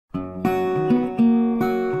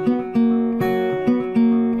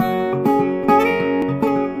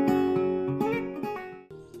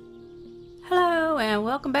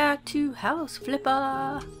House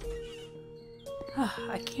Flipper. Oh,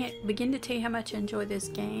 I can't begin to tell you how much I enjoy this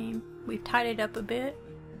game. We've tidied up a bit,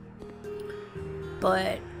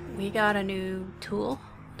 but we got a new tool,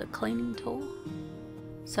 the cleaning tool,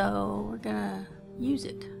 so we're gonna use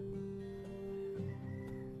it.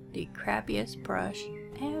 The crappiest brush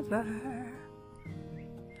ever.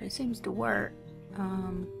 But it seems to work.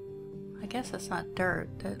 I guess that's not dirt.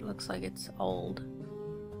 That looks like it's old.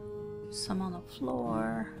 Some on the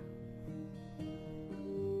floor.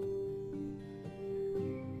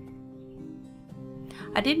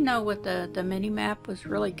 I didn't know what the mini-map was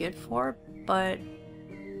really good for, but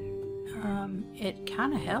it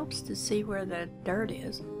kind of helps to see where the dirt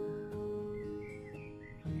is.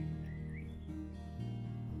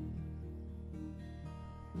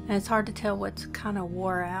 And it's hard to tell what's kind of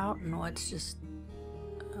wore out and what's just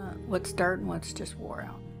what's dirt and what's just wore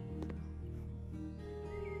out.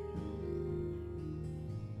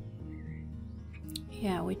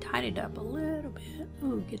 Yeah, we tidied up a little bit.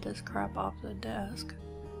 Ooh, get this crap off the desk.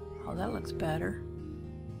 Oh, that looks better.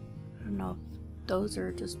 I don't know if those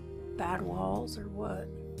are just bad walls or what.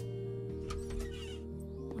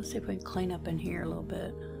 Let's see if we can clean up in here a little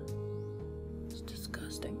bit. It's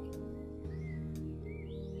disgusting.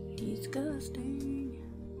 Disgusting.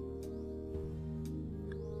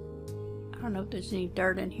 I don't know if there's any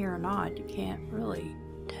dirt in here or not. You can't really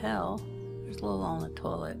tell. There's a little on the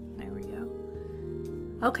toilet. There we go.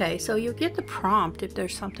 Okay, so you'll get the prompt if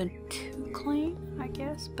there's something to clean, I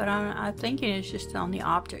guess. But I'm thinking it's just on the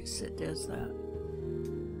objects that does that.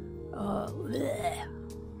 Bleh.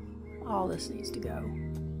 All this needs to go.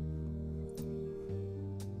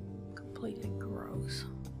 Completely gross.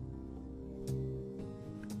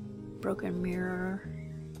 Broken mirror.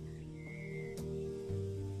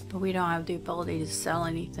 But we don't have the ability to sell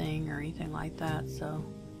anything or anything like that, so.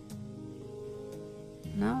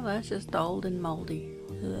 No, that's just old and moldy.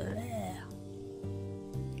 Blech.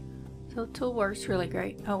 So the tool works really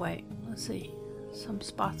great. Oh wait, let's see. Some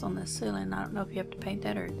spots on the ceiling. I don't know if you have to paint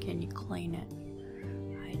that or can you clean it.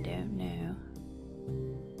 I don't know.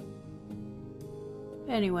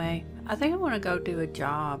 Anyway, I think I want to go do a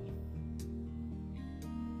job.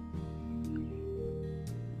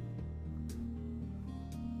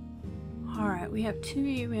 Alright, we have 2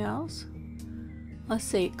 emails. Let's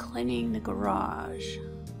see, cleaning the garage.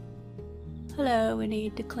 Hello, we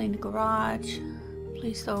need to clean the garage.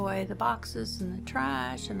 Please throw away the boxes and the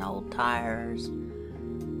trash and the old tires.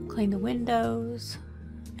 Clean the windows.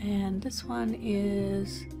 And this one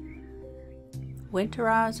is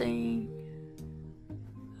winterizing.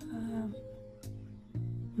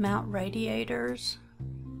 Mount radiators.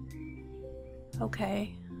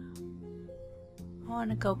 Okay. I want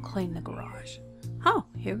to go clean the garage. Oh,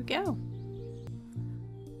 here we go.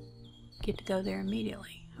 Get to go there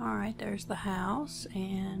immediately. Alright, there's the house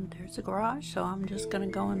and there's the garage, so I'm just gonna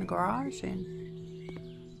go in the garage and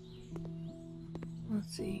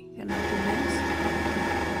let's see, gonna open this.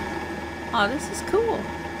 Oh, this is cool.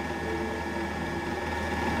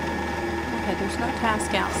 Okay, there's no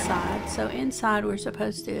task outside, so inside we're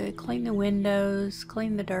supposed to clean the windows,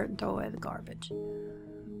 clean the dirt, and throw away the garbage.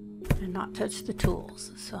 And not touch the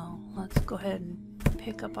tools. So let's go ahead and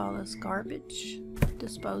pick up all this garbage,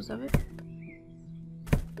 dispose of it.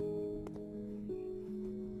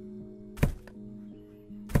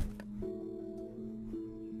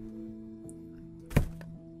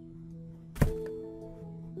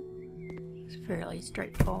 It's fairly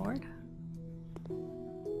straightforward.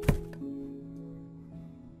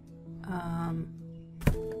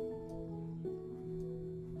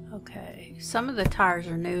 Okay, some of the tires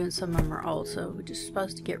are new and some of them are old, so we're just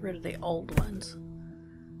supposed to get rid of the old ones.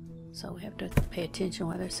 So we have to pay attention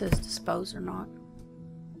whether it says dispose or not.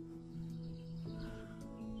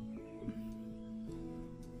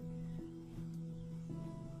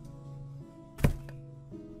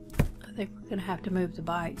 I think we're going to have to move the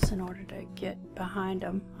bikes in order to get behind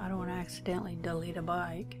them. I don't want to accidentally delete a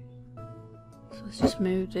bike. So let's just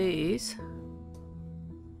move these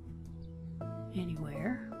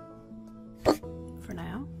anywhere. For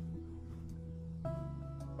now.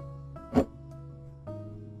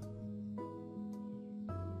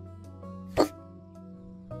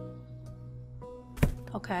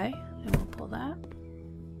 Okay, then we'll pull that.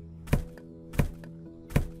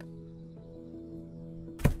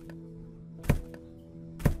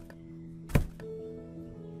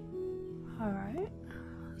 Alright,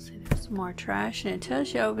 let's see, there's some more trash, and it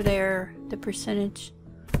tells you over there the percentage,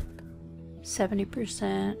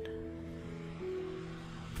 70%.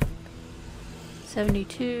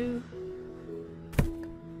 72,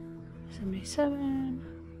 77,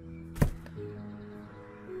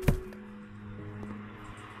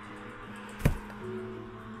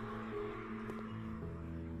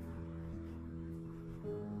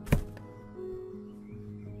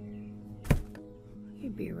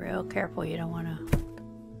 Be real careful, you don't want to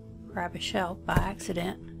grab a shelf by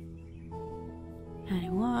accident.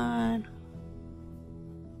 91.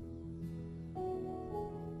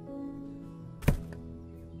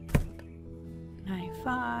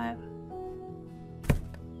 $95,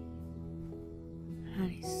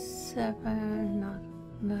 $97,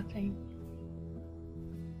 nothing.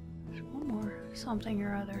 There's one more, something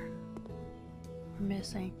or other we're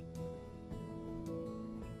missing.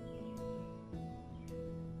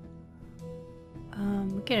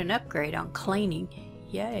 We get an upgrade on cleaning.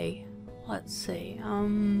 Yay. Let's see.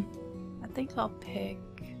 I think I'll pick.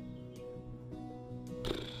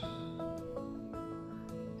 I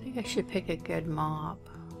think I should pick a good mop.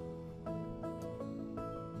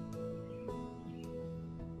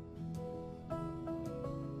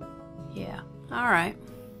 Yeah, alright.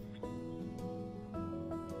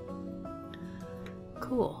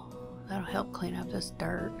 Cool. That'll help clean up this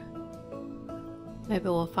dirt. Maybe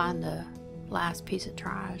we'll find the last piece of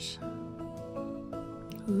trash.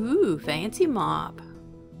 Ooh, fancy mop.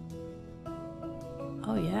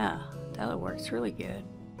 Oh yeah, that works really good.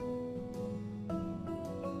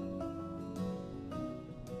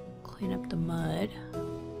 Clean up the mud.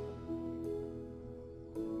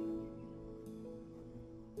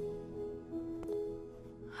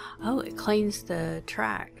 Oh, it cleans the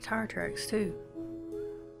tire tracks too.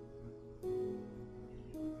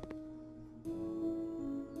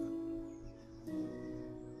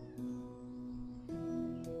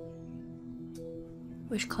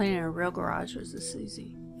 Wish cleaning a real garage was this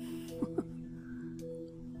easy.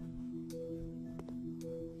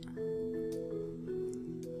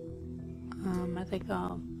 I think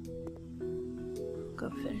I'll go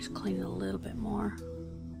finish cleaning a little bit more.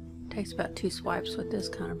 Takes about 2 swipes with this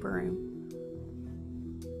kind of broom.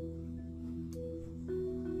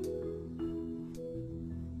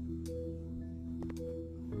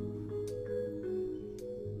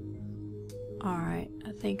 Alright,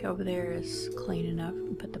 I think over there is clean enough.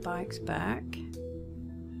 And put the bikes back.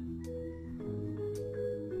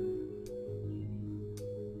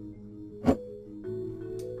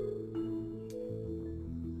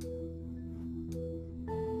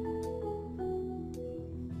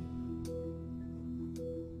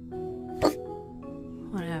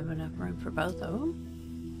 Want to have enough room for both of them.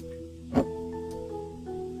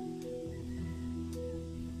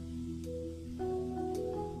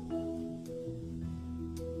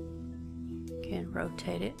 Can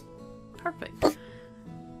rotate it. Perfect.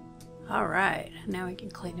 All right, now we can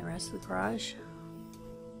clean the rest of the garage.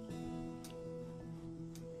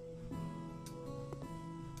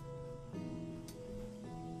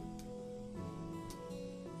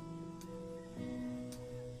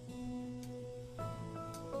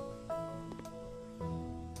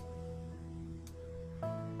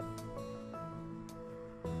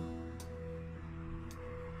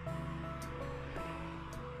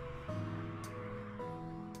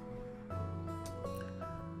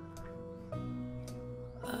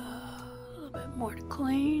 More to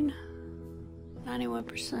clean.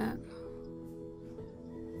 91%.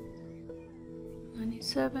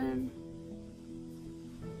 97.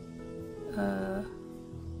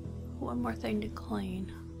 One more thing to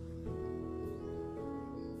clean.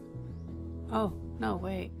 Oh, no,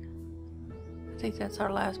 wait. I think that's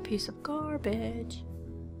our last piece of garbage.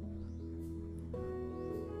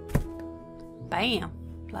 Bam!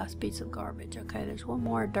 Last piece of garbage. Okay, there's one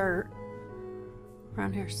more dirt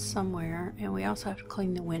around here somewhere, and we also have to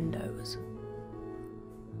clean the windows.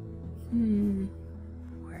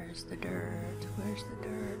 Where's the dirt? Where's the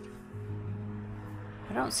dirt?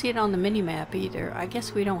 I don't see it on the mini map either. I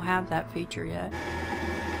guess we don't have that feature yet.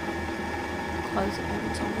 Close it when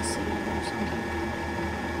it's on the scene or something.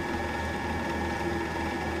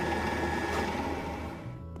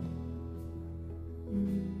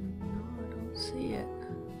 No, I don't see it.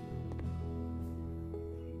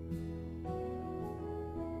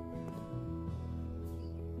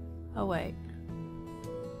 Oh wait.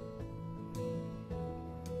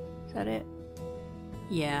 Is that it?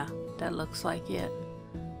 Yeah, that looks like it.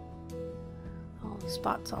 All the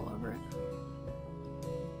spots all over it.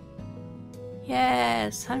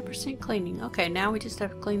 Yes, 100% cleaning. Okay, now we just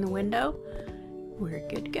have to clean the window. We're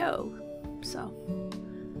good to go. So,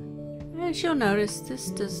 as you'll notice, this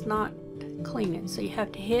does not clean it. So you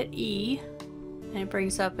have to hit E, and it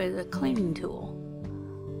brings up as a cleaning tool.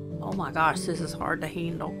 Oh my gosh, this is hard to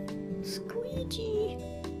handle. Squeegee.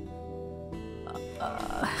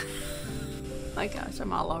 My gosh,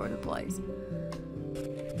 I'm all over the place.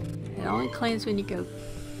 It only cleans when you go.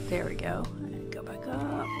 There we go. And go back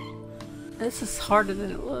up. This is harder than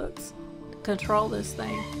it looks to control this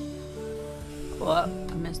thing. Whoa,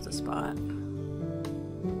 I missed a spot.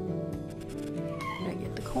 Gotta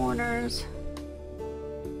get the corners.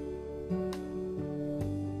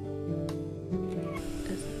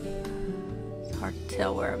 It's hard to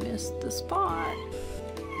tell where I missed the spot.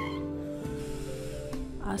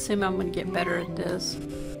 I assume I'm gonna get better at this.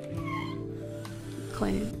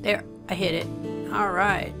 Cleaning. There, I hit it.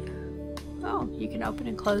 Alright. Oh, you can open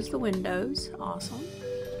and close the windows. Awesome.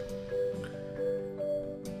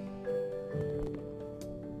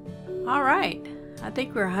 Alright. I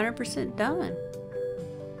think we're 100% done.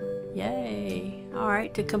 Yay.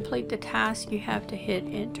 Alright, to complete the task you have to hit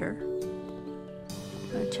enter.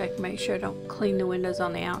 I'm gonna check to make sure I don't clean the windows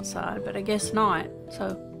on the outside, but I guess not.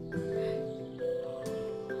 So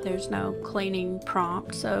there's no cleaning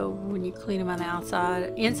prompt, so when you clean them on the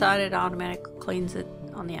outside, inside it automatically cleans it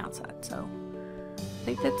on the outside. So I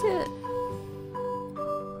think that's it.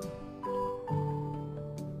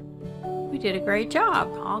 We did a great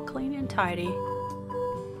job, all clean and tidy.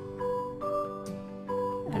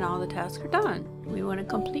 And all the tasks are done. We want to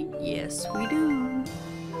complete? Yes, we do.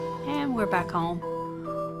 And we're back home.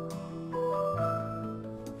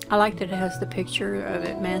 I like that it has the picture of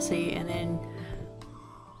it messy and then...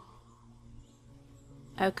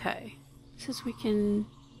 Okay, since we can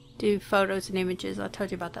do photos and images, I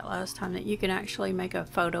told you about that last time, that you can actually make a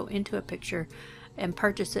photo into a picture and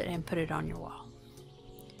purchase it and put it on your wall.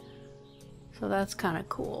 So that's kind of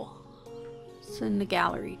cool. It's in the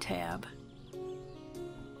gallery tab.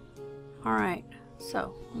 Alright,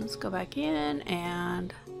 so let's go back in,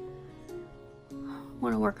 and I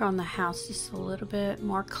want to work on the house just a little bit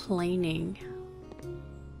more cleaning.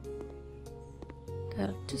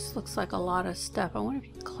 That just looks like a lot of stuff. I wonder if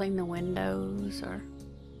you can clean the windows, or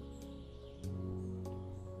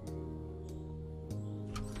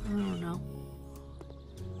I don't know.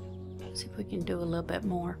 Let's see if we can do a little bit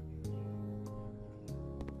more.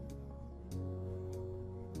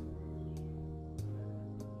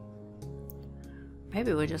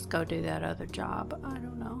 Maybe we'll just go do that other job. I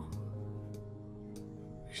don't know.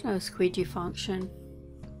 There's no squeegee function.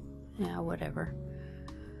 Yeah, whatever.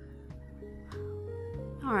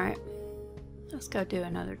 Alright. Let's go do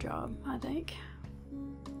another job, I think.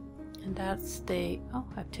 And that's the... Oh,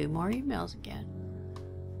 I have 2 more emails again.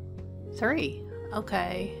 3.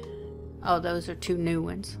 Okay. Oh, those are 2 new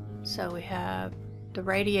ones. So we have the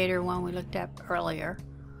radiator one we looked at earlier.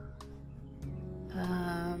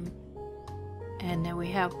 And then we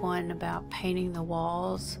have one about painting the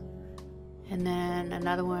walls. And then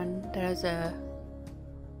another one that has a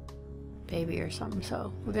baby or something.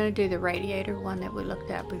 So we're going to do the radiator one that we looked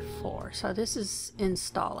at before. So this is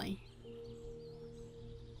installing.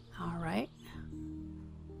 Alright.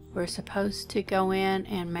 We're supposed to go in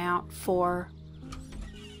and mount 4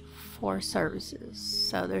 services.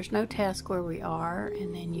 So there's no task where we are,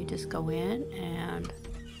 and then you just go in and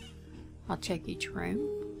I'll check each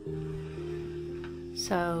room.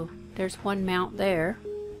 So there's 1 mount there,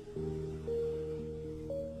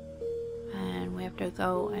 and we have to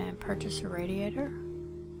go and purchase a radiator.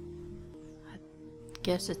 I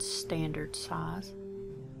guess it's standard size.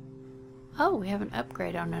 Oh, we have an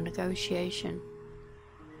upgrade on a negotiation.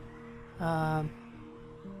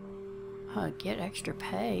 Get extra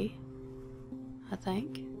pay, I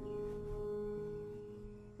think.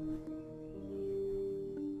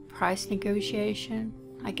 Price negotiation.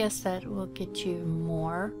 I guess that will get you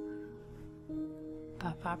more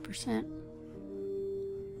by 5%.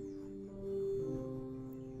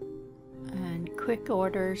 And quick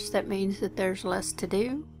orders, that means that there's less to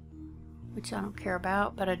do, which I don't care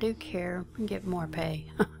about, but I do care and get more pay.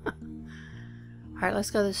 Alright,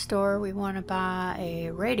 let's go to the store. We want to buy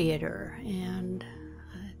a radiator, and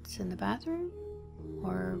it's in the bathroom?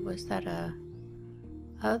 Or was that a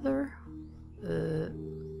other?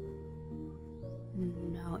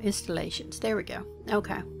 No, installations. There we go.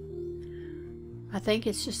 Okay. I think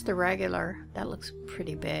it's just the regular. That looks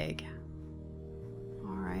pretty big.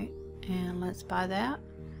 Alright, and let's buy that.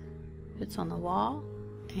 It's on the wall,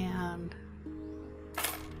 and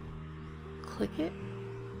click it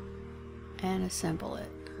and assemble it.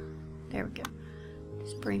 There we go.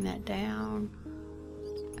 Just bring that down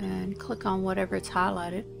and click on whatever it's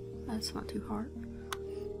highlighted. That's not too hard.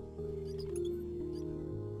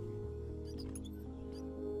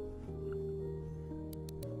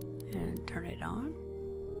 And turn it on.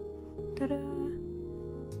 Ta-da!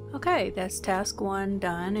 Okay, that's task 1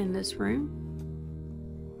 done in this room.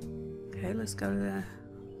 Okay, let's go to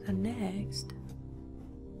the next.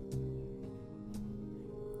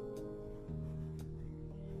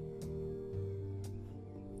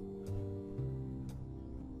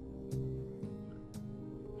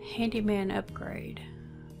 Handyman upgrade.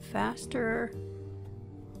 Faster.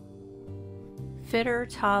 Fitter,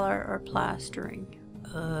 tiler, or plastering.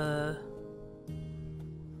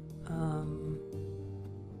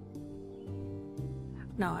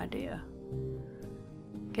 No idea.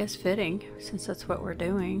 Guess fitting, since that's what we're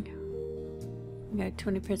doing. We got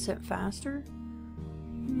 20% faster.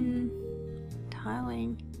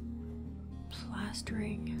 Tiling.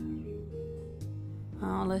 Plastering.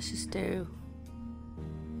 Oh, let's just do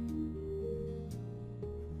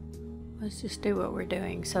what we're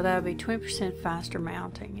doing. So that'll be 20% faster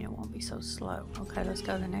mounting. It won't be so slow. Okay, let's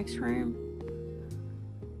go to the next room.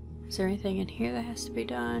 Is there anything in here that has to be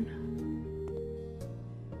done?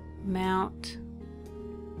 Mount.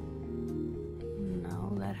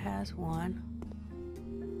 No, that has one.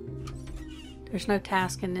 There's no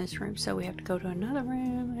task in this room, so we have to go to another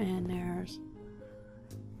room, and there's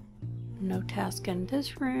no task in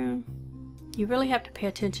this room. You really have to pay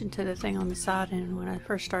attention to the thing on the side, and when I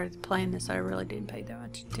first started playing this, I really didn't pay that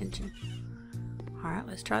much attention. Alright,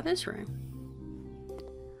 let's try this room.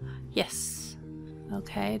 Yes.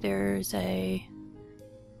 Okay, there's a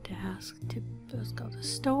task to, let's go to the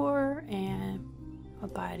store, and I'll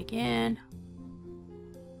buy it again.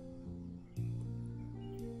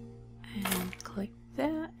 And click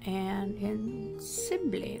that, and in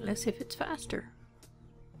assembly, let's see if it's faster.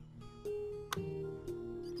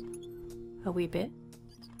 A wee bit.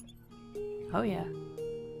 Oh yeah.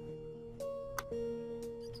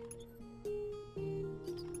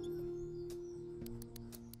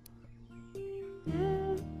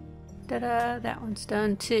 Ta-da! That one's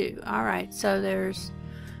done too. Alright, so there's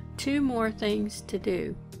 2 more things to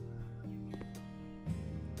do.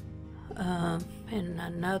 In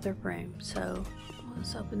another room. So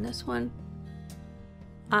let's open this one.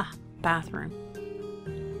 Ah, bathroom.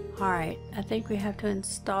 Alright, I think we have to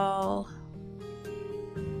install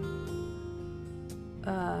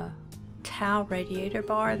a towel radiator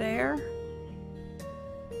bar there.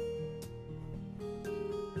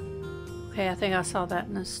 Okay, I think I saw that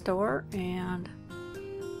in the store, and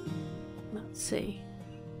let's see.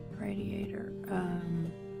 Radiator,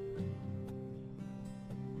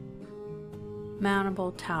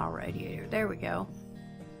 mountable towel radiator. There we go.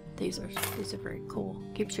 These are very cool.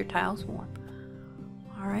 Keeps your tiles warm.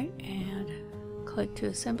 Alright, and click to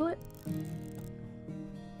assemble it.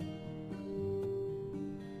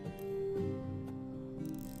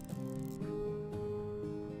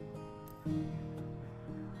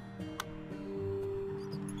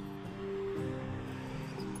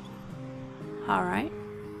 Alright.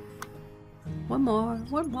 One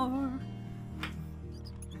more.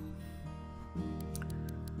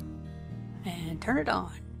 And turn it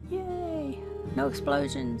on. Yay! No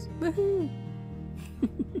explosions. Woohoo!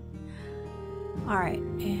 Alright,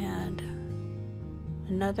 and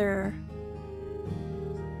another,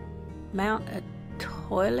 mount a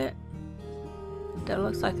toilet. That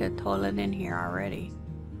looks like a toilet in here already.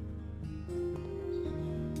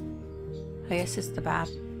 I guess it's the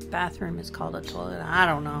bathroom is called a toilet. I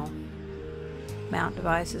don't know. Mount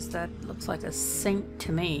devices, that looks like a sink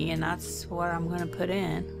to me, and that's what I'm going to put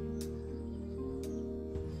in.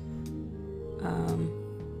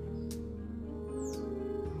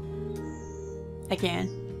 Again,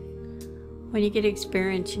 when you get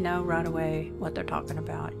experience, you know right away what they're talking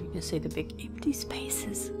about. You can see the big empty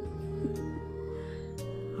spaces.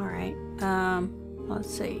 Alright,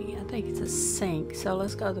 let's see. I think it's a sink. So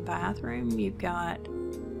let's go to the bathroom. You've got,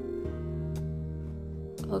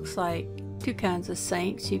 looks like 2 kinds of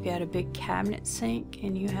sinks. You've got a big cabinet sink,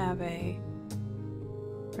 and you have a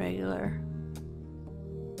regular,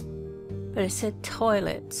 but it said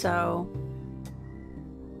toilet, so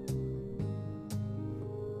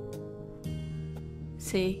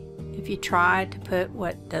see, if you try to put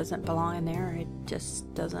what doesn't belong in there, it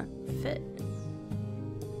just doesn't fit.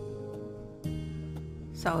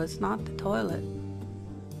 So it's not the toilet.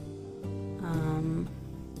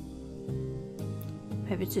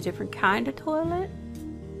 Maybe it's a different kind of toilet.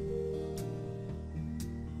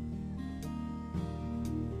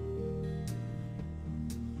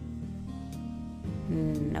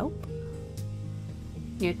 Nope.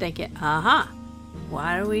 You're thinking, aha,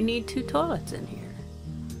 why do we need 2 toilets in here?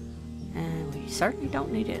 And we certainly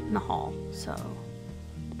don't need it in the hall, so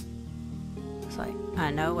it's like,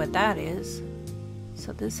 I know what that is.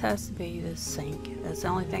 So this has to be the sink. That's the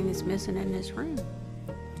only thing that's missing in this room.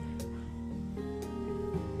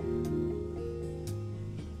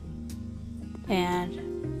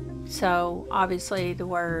 And so obviously the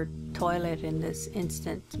word toilet in this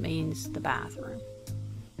instance means the bathroom.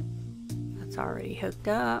 That's already hooked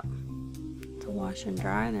up. It's a wash and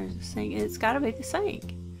dry, and there's a sink. It's got to be the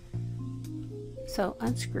sink. So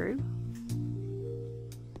unscrew.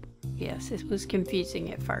 Yes, it was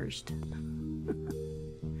confusing at first.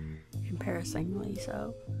 Embarrassingly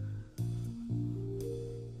so.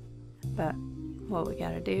 But what we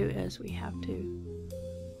gotta do is we have to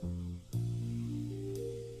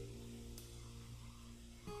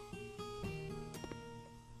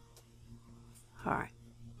alright.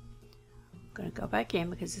 I'm gonna go back in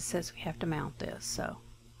because it says we have to mount this, so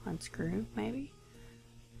unscrew maybe.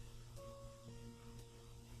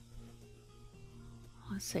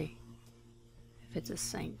 Let's see if it's a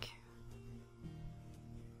sink.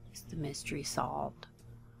 Is the mystery solved?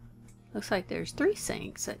 Looks like there's 3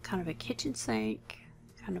 sinks, kind of a kitchen sink,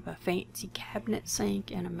 kind of a fancy cabinet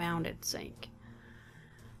sink, and a mounted sink.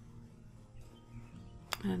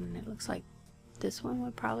 And it looks like this one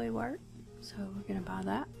would probably work, so we're gonna buy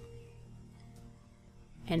that.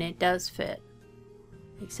 And it does fit,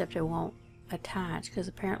 except it won't attach because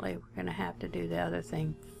apparently we're gonna have to do the other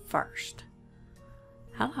thing first.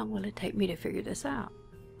 How long will it take me to figure this out?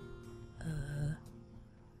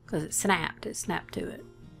 Because it snapped to it.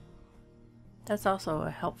 That's also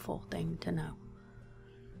a helpful thing to know.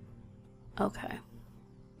 Okay.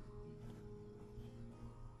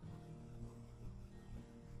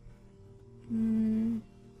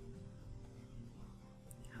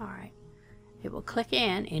 Alright. It will click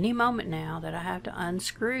in any moment now that I have to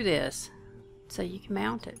unscrew this so you can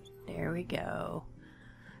mount it. There we go.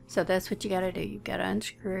 So that's what you gotta do. You've gotta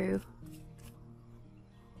unscrew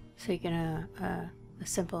so you can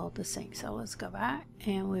assemble the sink. So let's go back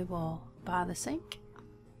and we will buy the sink.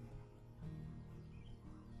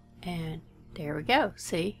 And there we go.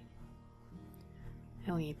 See?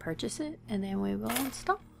 And we purchase it and then we will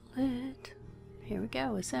install it. Here we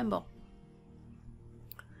go. Assemble.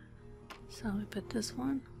 So we put this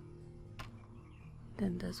one,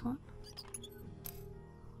 then this one.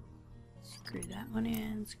 Screw that one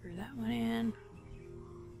in, screw that one in.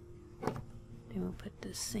 Then we'll put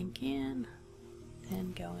this sink in,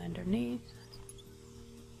 then go underneath.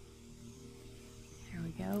 There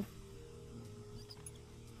we go.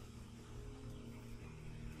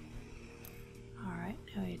 Alright,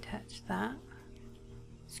 now we attach that.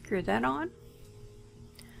 Screw that on.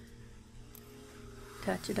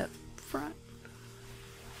 Attach it up front.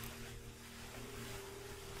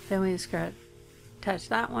 Then we just gotta attach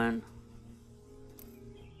that one.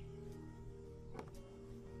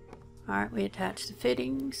 Alright, we attach the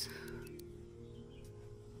fittings.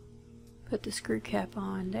 Put the screw cap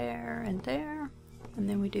on there and there. And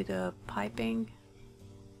then we do the piping.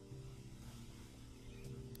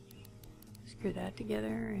 Screw that together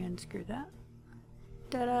and screw that.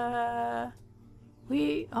 Ta-da!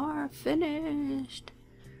 We are finished!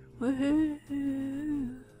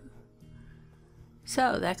 Woohoo!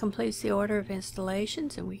 So that completes the order of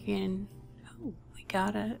installations, and we can, oh, we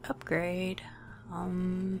got an upgrade.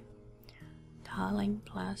 Tiling,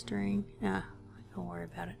 plastering, don't worry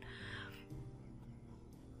about it.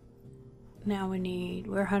 Now we're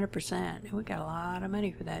 100%, and we got a lot of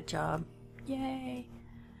money for that job. Yay!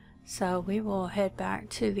 So we will head back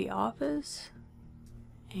to the office,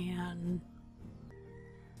 and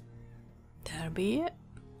that'll be it.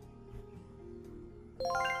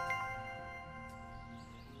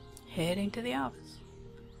 Heading to the office.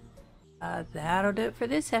 That'll do it for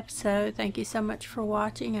this episode. Thank you so much for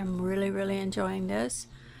watching. I'm really enjoying this.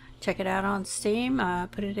 Check it out on Steam. I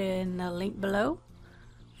put it in the link below.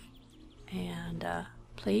 And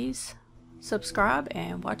please subscribe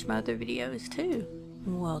and watch my other videos too.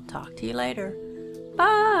 We'll talk to you later.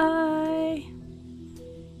 Bye!